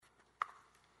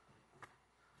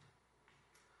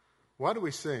Why do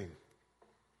we sing?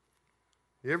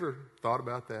 You ever thought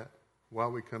about that? Why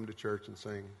we come to church and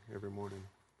sing every morning?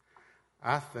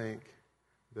 I think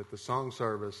that the song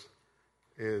service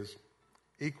is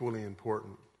equally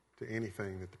important to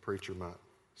anything that the preacher might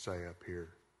say up here.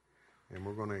 And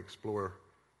we're going to explore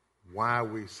why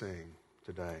we sing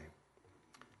today.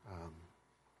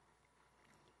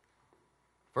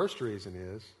 First reason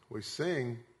is we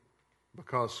sing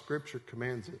because Scripture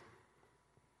commands it.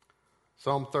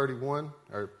 Psalm 33,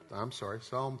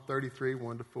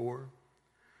 1-4.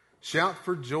 Shout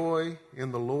for joy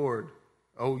in the Lord,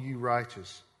 O you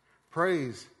righteous.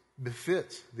 Praise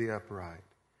befits the upright.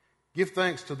 Give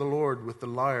thanks to the Lord with the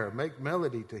lyre. Make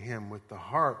melody to him with the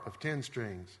harp of 10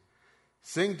 strings.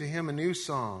 Sing to him a new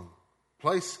song.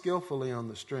 Play skillfully on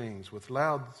the strings with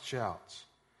loud shouts.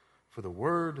 For the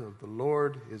word of the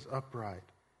Lord is upright,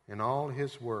 and all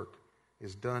his work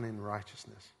is done in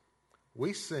righteousness.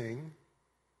 We sing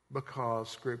because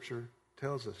Scripture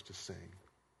tells us to sing,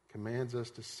 commands us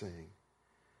to sing.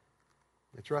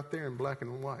 It's right there in black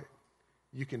and white.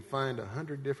 You can find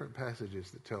 100 different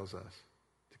passages that tells us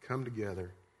to come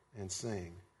together and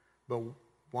sing. But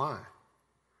why?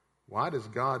 Why does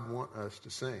God want us to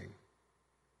sing?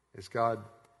 Is God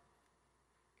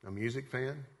a music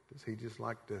fan? Does he just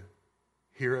like to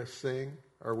hear us sing?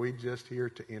 Are we just here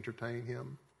to entertain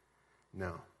him?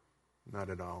 No, not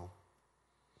at all.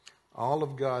 All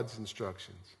of God's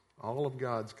instructions, all of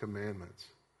God's commandments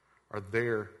are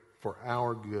there for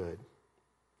our good.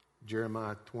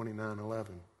 Jeremiah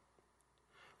 29:11.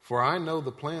 For I know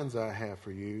the plans I have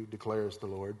for you, declares the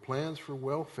Lord, plans for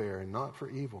welfare and not for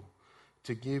evil,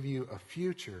 to give you a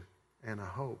future and a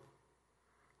hope.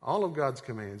 All of God's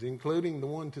commands, including the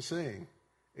one to sing,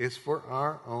 is for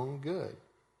our own good.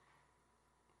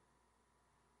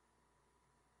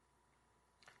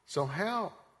 So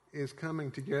how is coming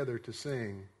together to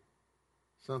sing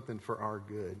something for our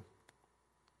good?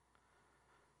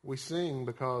 We sing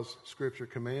because Scripture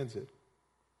commands it.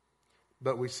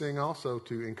 But we sing also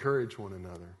to encourage one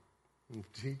another and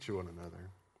teach one another.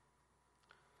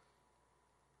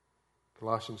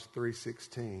 Colossians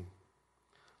 3:16.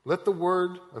 Let the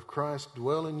word of Christ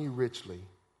dwell in you richly,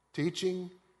 teaching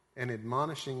and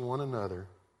admonishing one another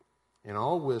in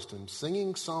all wisdom,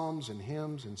 singing psalms and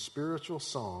hymns and spiritual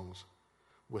songs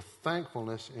with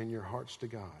thankfulness in your hearts to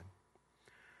God.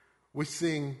 We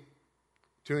sing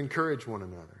to encourage one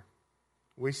another.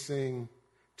 We sing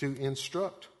to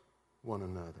instruct one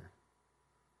another.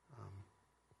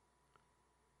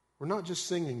 We're not just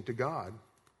singing to God.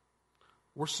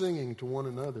 We're singing to one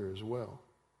another as well.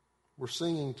 We're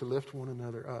singing to lift one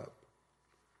another up,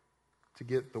 to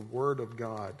get the Word of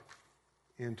God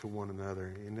into one another,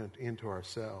 into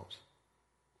ourselves.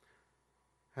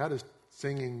 How does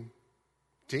singing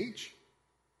teach?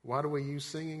 Why do we use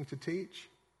singing to teach?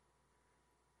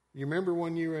 You remember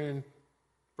when you were in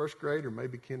first grade or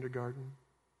maybe kindergarten?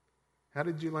 How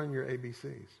did you learn your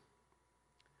ABCs?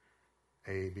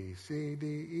 A, B, C, D,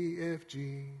 E, F,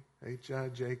 G, H, I,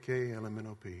 J, K, L, M, N,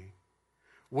 O, P.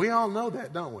 We all know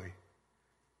that, don't we?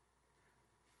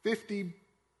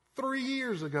 53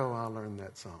 years ago I learned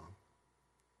that song.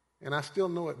 And I still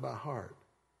know it by heart.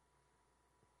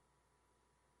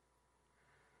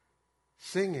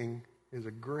 Singing is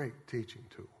a great teaching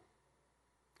tool.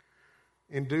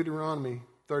 In Deuteronomy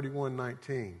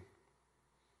 31:19,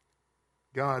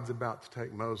 God's about to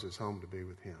take Moses home to be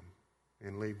with him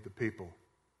and leave the people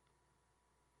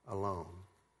alone.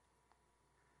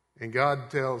 And God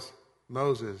tells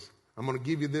Moses, I'm going to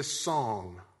give you this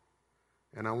song,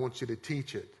 and I want you to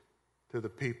teach it to the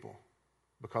people.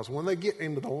 Because when they get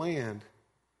into the land,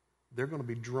 they're going to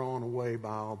be drawn away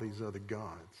by all these other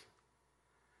gods.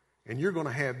 And you're going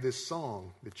to have this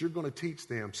song that you're going to teach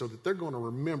them so that they're going to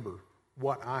remember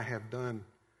what I have done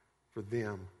for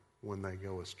them when they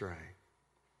go astray.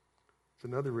 It's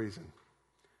another reason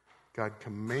God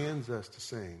commands us to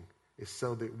sing, is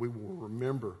so that we will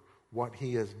remember what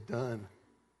he has done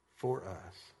for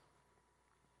us.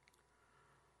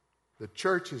 The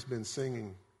church has been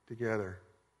singing together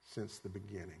since the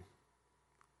beginning.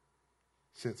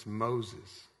 Since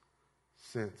Moses,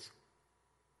 since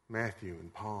Matthew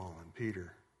and Paul and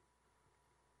Peter.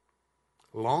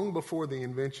 Long before the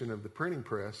invention of the printing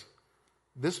press,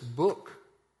 this book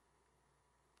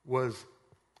was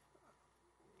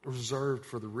reserved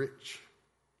for the rich,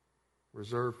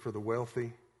 reserved for the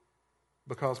wealthy,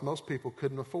 because most people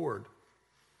couldn't afford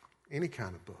any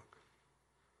kind of book.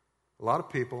 A lot of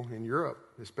people in Europe,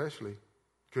 especially,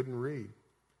 couldn't read.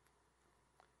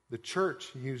 The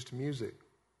church used music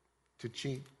to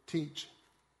teach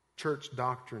church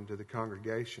doctrine to the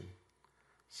congregation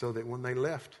so that when they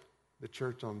left the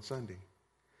church on Sunday.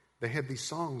 They had these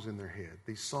songs in their head,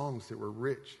 these songs that were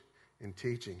rich in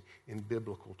teaching, in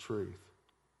biblical truth.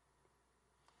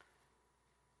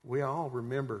 We all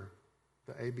remember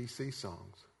the ABC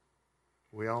songs.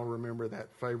 We all remember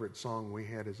that favorite song we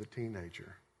had as a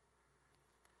teenager.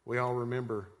 We all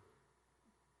remember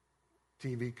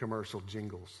TV commercial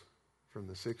jingles from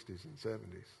the 60s and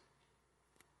 70s.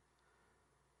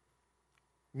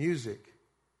 Music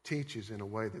teaches in a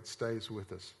way that stays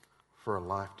with us for a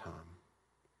lifetime.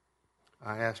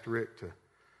 I asked Rick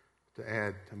to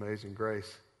add Amazing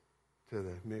Grace to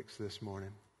the mix this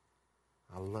morning.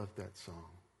 I love that song.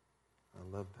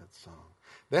 I love that song.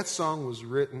 That song was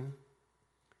written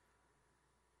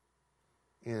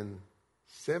in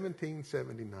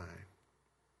 1779.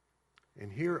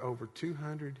 And here, over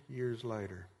 200 years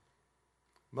later,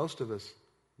 most of us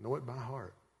know it by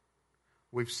heart.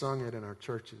 We've sung it in our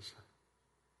churches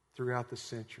throughout the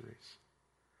centuries.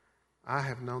 I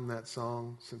have known that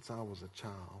song since I was a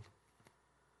child.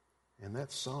 And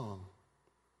that song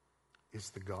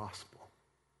is the gospel.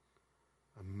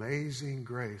 Amazing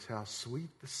grace, how sweet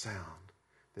the sound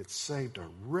that saved a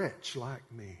wretch like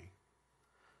me.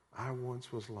 I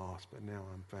once was lost, but now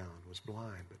I'm found, was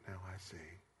blind, but now I see.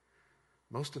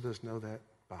 Most of us know that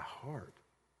by heart.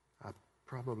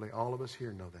 Probably all of us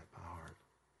here know that by heart.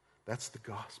 That's the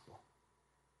gospel.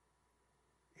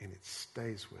 And it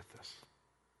stays with us.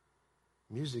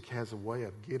 Music has a way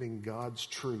of getting God's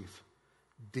truth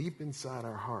deep inside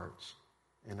our hearts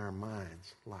and our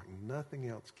minds like nothing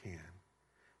else can.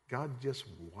 God just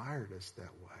wired us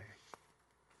that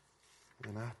way.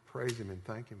 And I praise Him and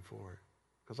thank Him for it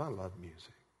because I love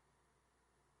music.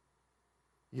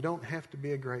 You don't have to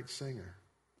be a great singer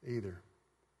either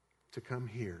to come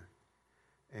here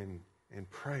and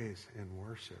praise and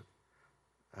worship.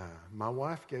 My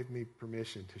wife gave me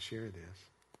permission to share this.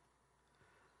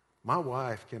 My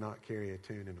wife cannot carry a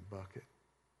tune in a bucket.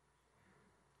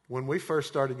 When we first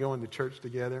started going to church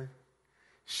together,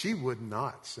 she would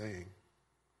not sing.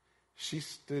 She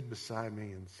stood beside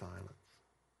me in silence.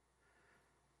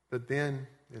 But then,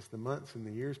 as the months and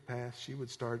the years passed, she would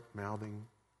start mouthing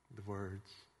the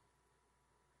words.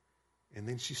 And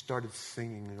then she started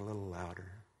singing a little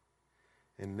louder.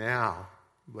 And now,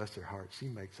 bless her heart, she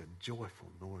makes a joyful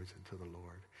noise unto the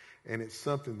Lord. And it's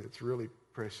something that's really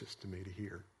precious to me to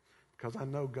hear. Because I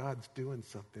know God's doing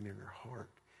something in her heart.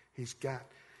 He's got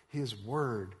His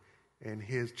word and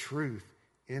His truth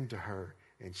into her.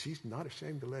 And she's not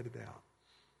ashamed to let it out.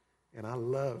 And I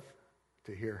love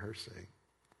to hear her sing.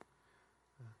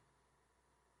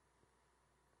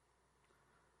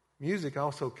 Music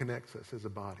also connects us as a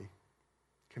body.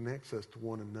 Connects us to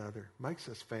one another. Makes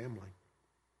us family.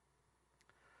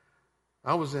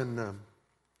 I was in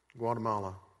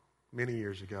Guatemala many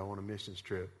years ago on a missions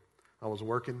trip. I was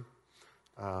working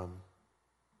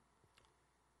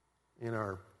in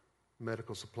our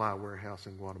medical supply warehouse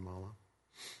in Guatemala.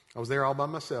 I was there all by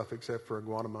myself except for a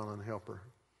Guatemalan helper.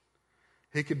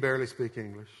 He could barely speak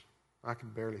English. I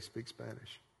could barely speak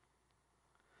Spanish.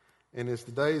 And as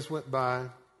the days went by,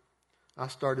 I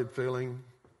started feeling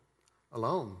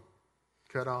alone,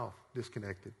 cut off,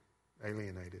 disconnected,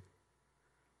 alienated.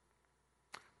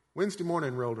 Wednesday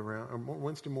morning rolled around,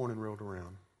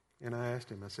 and I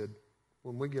asked him, I said,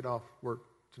 when we get off work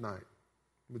tonight,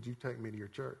 would you take me to your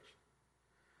church?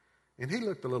 And he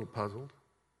looked a little puzzled,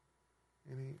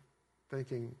 and he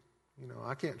thinking,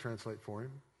 I can't translate for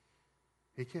him.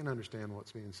 He can't understand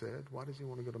what's being said. Why does he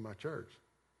want to go to my church?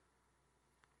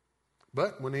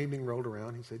 But when evening rolled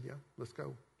around, he said, yeah, let's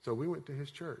go. So we went to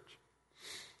his church.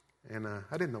 And I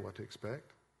didn't know what to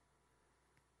expect.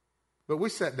 But we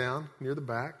sat down near the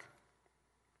back,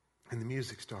 and the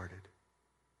music started.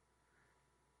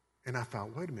 And I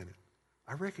thought, wait a minute.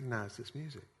 I recognize this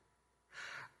music.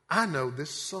 I know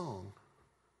this song.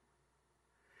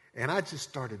 And I just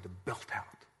started to belt out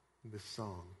this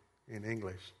song in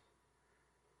English.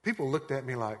 People looked at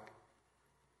me like,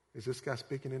 is this guy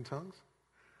speaking in tongues?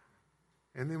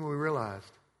 And then we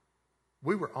realized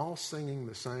we were all singing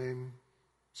the same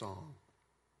song.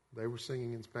 They were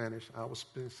singing in Spanish. I was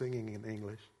singing in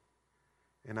English.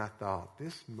 And I thought,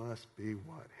 this must be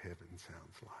what heaven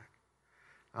sounds like.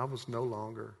 I was no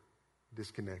longer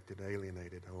disconnected,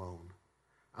 alienated, alone.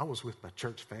 I was with my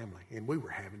church family, and we were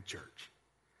having church.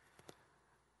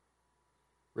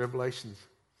 Revelations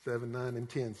 7, 9, and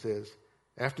 10 says,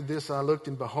 after this I looked,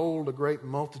 and behold, a great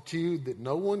multitude that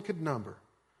no one could number,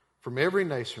 from every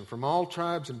nation, from all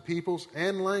tribes and peoples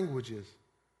and languages,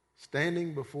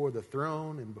 standing before the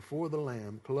throne and before the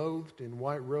Lamb, clothed in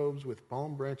white robes with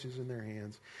palm branches in their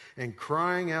hands, and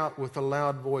crying out with a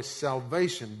loud voice,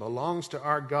 "Salvation belongs to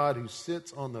our God who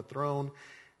sits on the throne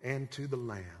and to the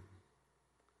Lamb."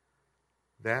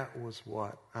 That was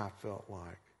what I felt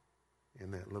like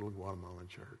in that little Guatemalan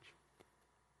church.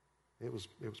 It was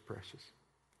precious.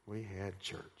 We had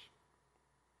church.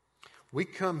 We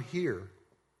come here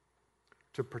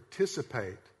to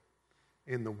participate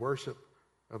in the worship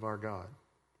of our God.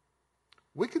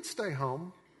 We could stay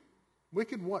home. We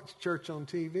could watch church on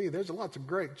TV. There's lots of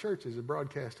great churches that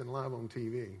broadcast and live on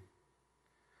TV.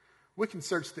 We can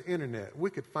search the internet.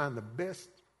 We could find the best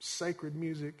sacred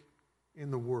music in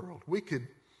the world. We could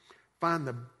find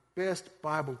the best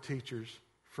Bible teachers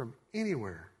from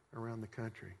anywhere around the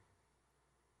country.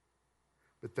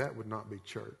 But that would not be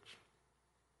church.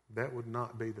 That would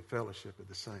not be the fellowship of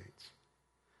the saints.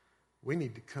 We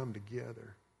need to come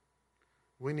together.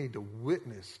 We need to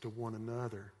witness to one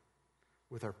another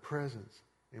with our presence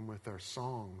and with our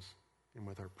songs and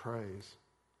with our praise.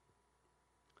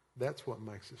 That's what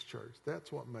makes us church.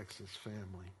 That's what makes us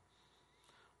family.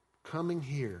 Coming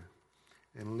here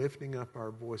and lifting up our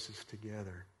voices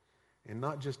together and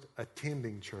not just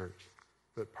attending church,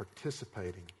 but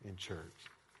participating in church.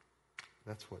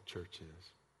 That's what church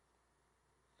is.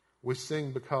 We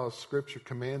sing because Scripture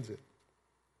commands it.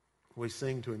 We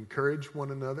sing to encourage one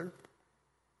another.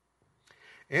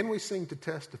 And we sing to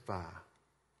testify.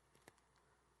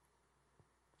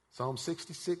 Psalm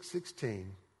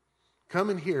 66:16. "Come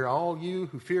and hear, all you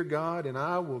who fear God, and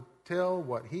I will tell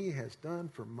what He has done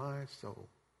for my soul."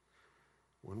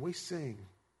 When we sing,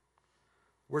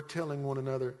 we're telling one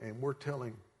another and we're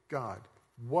telling God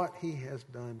what He has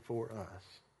done for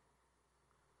us.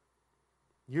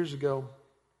 Years ago,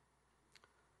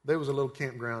 there was a little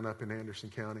campground up in Anderson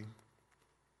County,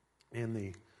 and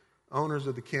the owners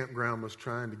of the campground was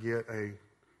trying to get a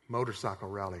motorcycle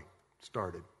rally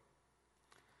started.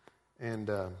 And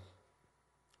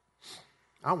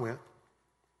I went.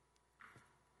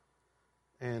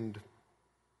 And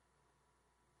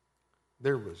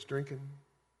there was drinking.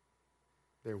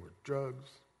 There were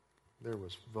drugs. There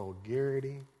was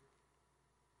vulgarity.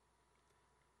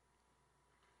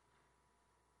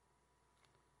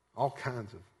 All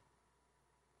kinds of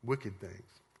wicked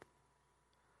things.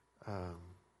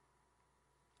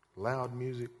 Loud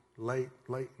music late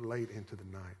into the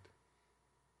night.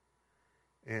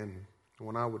 And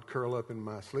when I would curl up in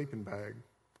my sleeping bag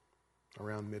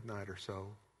around midnight or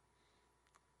so,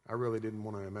 I really didn't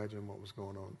want to imagine what was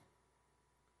going on.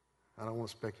 I don't want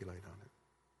to speculate on it.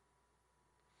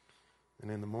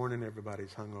 And in the morning,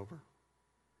 everybody's hungover.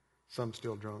 Some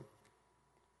still drunk.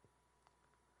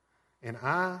 And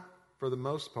I, for the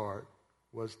most part,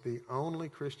 was the only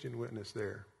Christian witness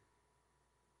there.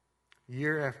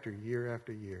 Year after year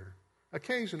after year.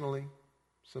 Occasionally,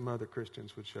 some other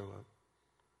Christians would show up.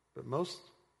 But most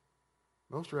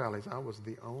rallies, I was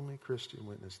the only Christian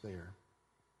witness there.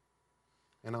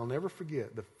 And I'll never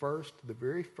forget the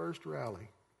very first rally.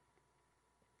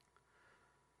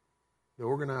 The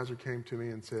organizer came to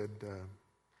me and said,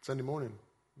 "Sunday morning,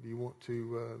 do you want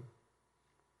to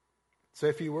say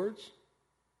a few words?"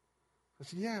 I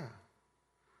said, "Yeah."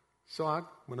 So I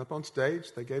went up on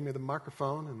stage. They gave me the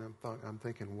microphone, and I'm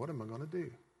thinking, what am I going to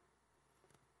do?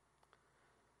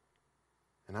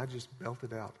 And I just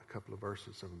belted out a couple of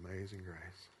verses of Amazing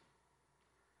Grace.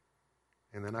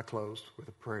 And then I closed with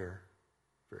a prayer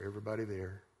for everybody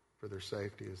there, for their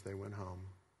safety as they went home,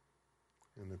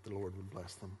 and that the Lord would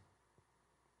bless them.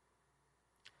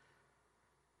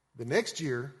 The next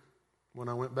year, when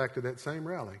I went back to that same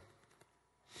rally,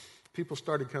 people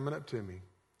started coming up to me.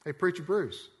 "Hey, Preacher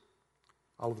Bruce."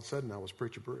 All of a sudden, I was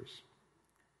Preacher Bruce.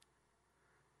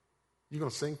 "You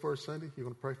going to sing for us Sunday? You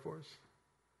going to pray for us?"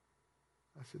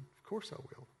 I said, "Of course I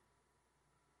will."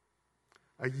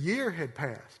 A year had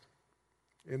passed,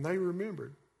 and they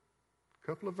remembered a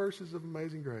couple of verses of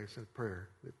Amazing Grace and a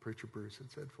prayer that Preacher Bruce had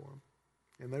said for them,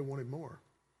 and they wanted more.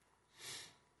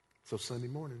 So Sunday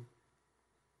morning,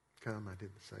 I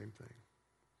did the same thing.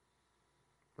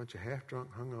 A bunch of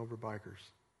half-drunk, hungover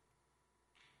bikers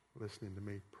listening to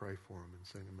me pray for them and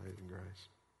sing Amazing Grace.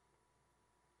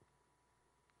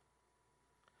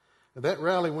 And that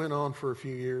rally went on for a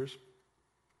few years,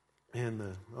 and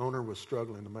the owner was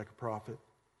struggling to make a profit.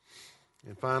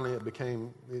 And finally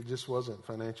it just wasn't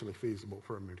financially feasible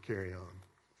for him to carry on.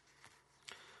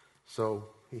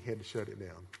 So he had to shut it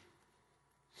down.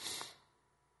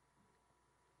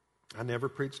 I never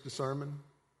preached a sermon.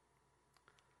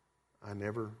 I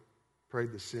never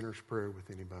prayed the sinner's prayer with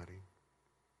anybody.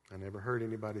 I never heard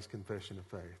anybody's confession of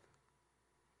faith.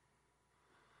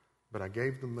 But I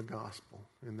gave them the gospel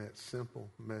in that simple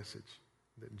message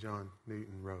that John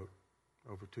Newton wrote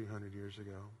over 200 years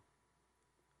ago.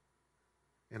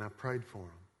 And I prayed for them.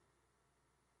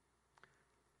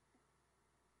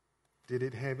 Did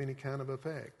it have any kind of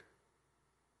effect?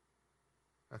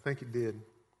 I think it did.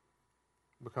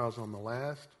 Because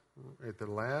at the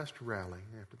last rally,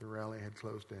 after the rally had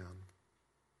closed down,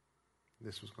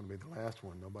 this was going to be the last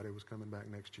one. Nobody was coming back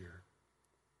next year.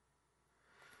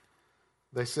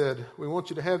 They said, "We want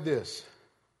you to have this."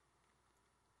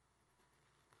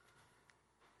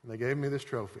 And they gave me this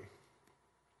trophy.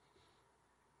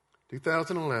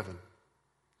 2011,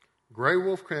 Gray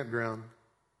Wolf Campground,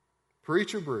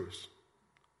 Preacher Bruce,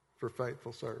 for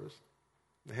faithful service.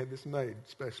 They had this made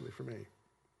especially for me.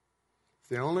 It's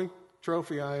the only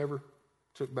trophy I ever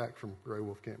took back from Gray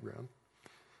Wolf Campground,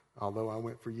 although I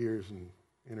went for years and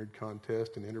entered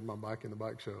contests and entered my bike in the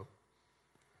bike show.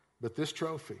 But this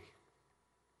trophy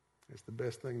is the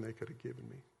best thing they could have given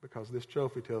me, because this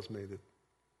trophy tells me that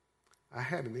I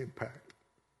had an impact.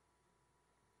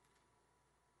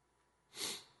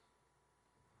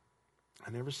 I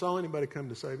never saw anybody come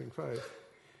to saving faith.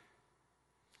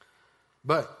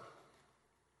 But,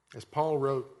 as Paul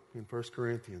wrote in 1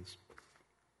 Corinthians,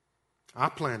 I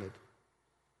planted,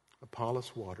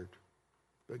 Apollos watered,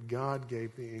 but God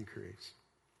gave the increase.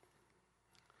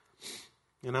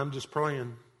 And I'm just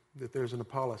praying that there's an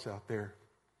Apollos out there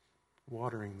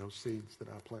watering those seeds that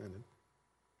I planted.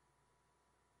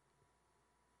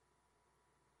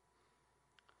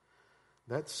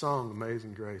 That song,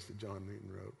 Amazing Grace, that John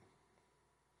Newton wrote,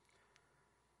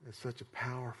 is such a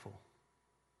powerful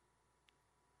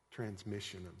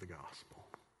transmission of the gospel.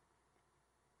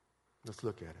 Let's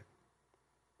look at it.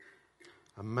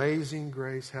 Amazing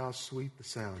grace, how sweet the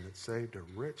sound that saved a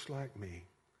wretch like me.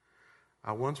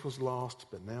 I once was lost,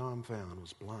 but now I'm found,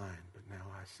 was blind, but now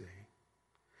I see.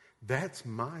 That's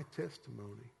my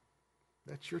testimony.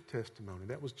 That's your testimony.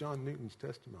 That was John Newton's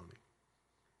testimony.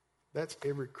 That's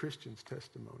every Christian's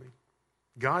testimony.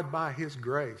 God, by His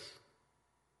grace,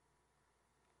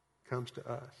 comes to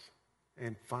us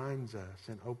and finds us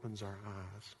and opens our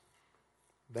eyes.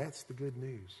 That's the good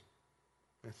news.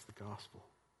 That's the gospel.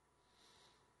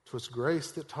 'Twas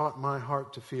grace that taught my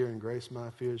heart to fear, and grace my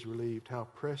fears relieved. How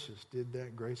precious did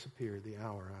that grace appear the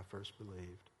hour I first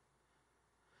believed.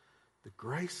 The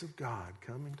grace of God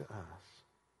coming to us,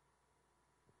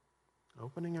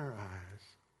 opening our eyes,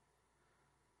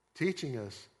 teaching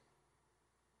us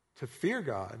to fear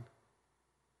God,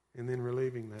 and then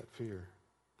relieving that fear.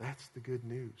 That's the good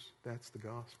news. That's the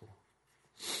gospel.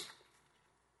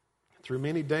 Through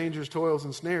many dangers, toils,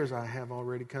 and snares I have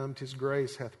already come. 'Tis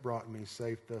grace hath brought me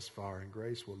safe thus far, and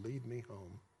grace will lead me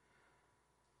home.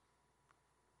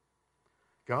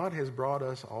 God has brought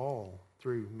us all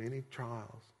through many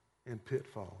trials and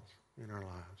pitfalls in our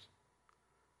lives.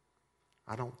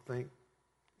 I don't think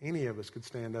any of us could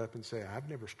stand up and say, I've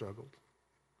never struggled.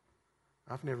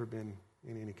 I've never been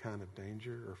in any kind of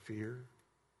danger or fear.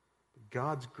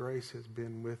 God's grace has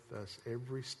been with us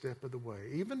every step of the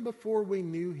way. Even before we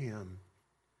knew Him,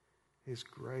 His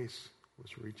grace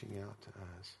was reaching out to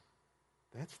us.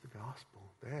 That's the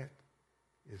gospel. That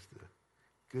is the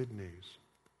good news.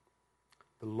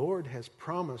 The Lord has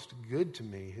promised good to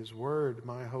me. His word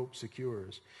my hope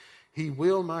secures. He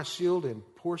will my shield and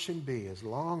portion be as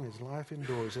long as life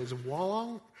endures. As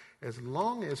long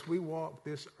as we walk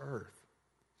this earth,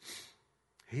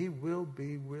 He will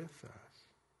be with us.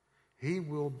 He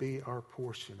will be our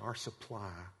portion, our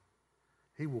supply.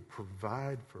 He will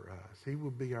provide for us. He will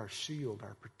be our shield,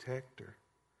 our protector.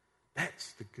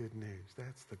 That's the good news.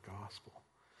 That's the gospel.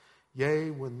 Yea,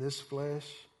 when this flesh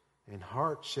and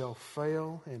heart shall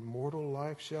fail and mortal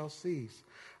life shall cease,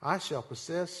 I shall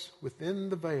possess within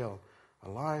the veil a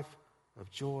life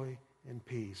of joy and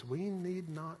peace. We need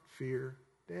not fear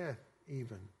death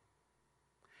even.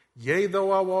 Yea,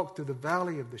 though I walk through the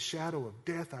valley of the shadow of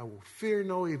death, I will fear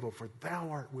no evil, for Thou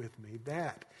art with me.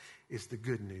 That is the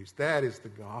good news. That is the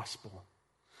gospel.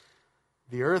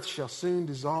 The earth shall soon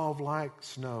dissolve like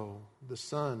snow, the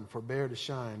sun forbear to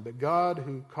shine, but God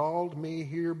who called me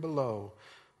here below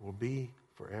will be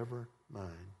forever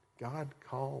mine. God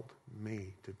called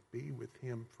me to be with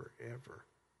Him forever.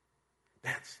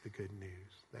 That's the good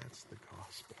news. That's the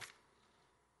gospel.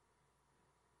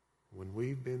 When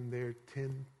we've been there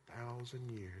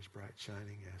 10,000 years, bright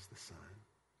shining as the sun,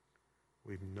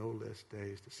 we've no less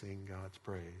days to sing God's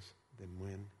praise than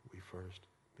when we first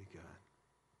begun.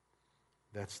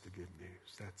 That's the good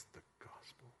news. That's the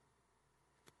gospel.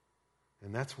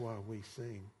 And that's why we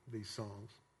sing these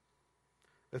songs.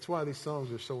 That's why these songs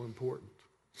are so important.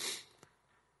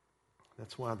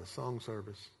 That's why the song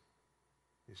service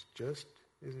is just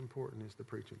as important as the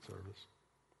preaching service.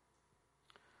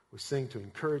 We sing to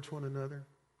encourage one another.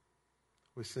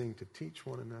 We sing to teach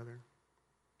one another.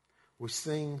 We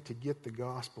sing to get the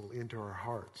gospel into our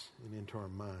hearts and into our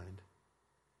mind.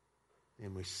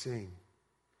 And we sing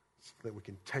so that we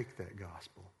can take that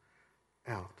gospel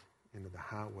out into the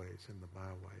highways and the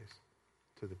byways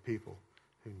to the people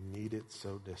who need it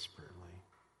so desperately.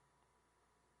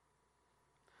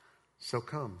 So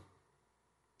come,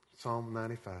 Psalm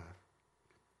 95.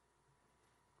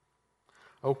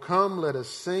 Oh, come, let us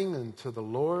sing unto the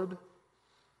Lord.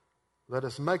 Let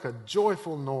us make a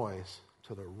joyful noise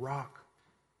to the rock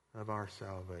of our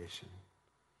salvation.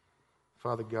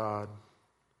 Father God,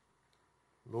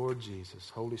 Lord Jesus,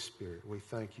 Holy Spirit, we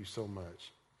thank you so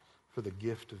much for the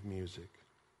gift of music.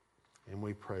 And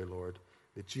we pray, Lord,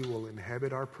 that you will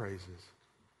inhabit our praises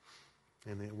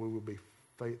and that we will be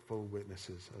faithful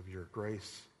witnesses of your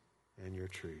grace and your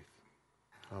truth.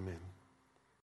 Amen.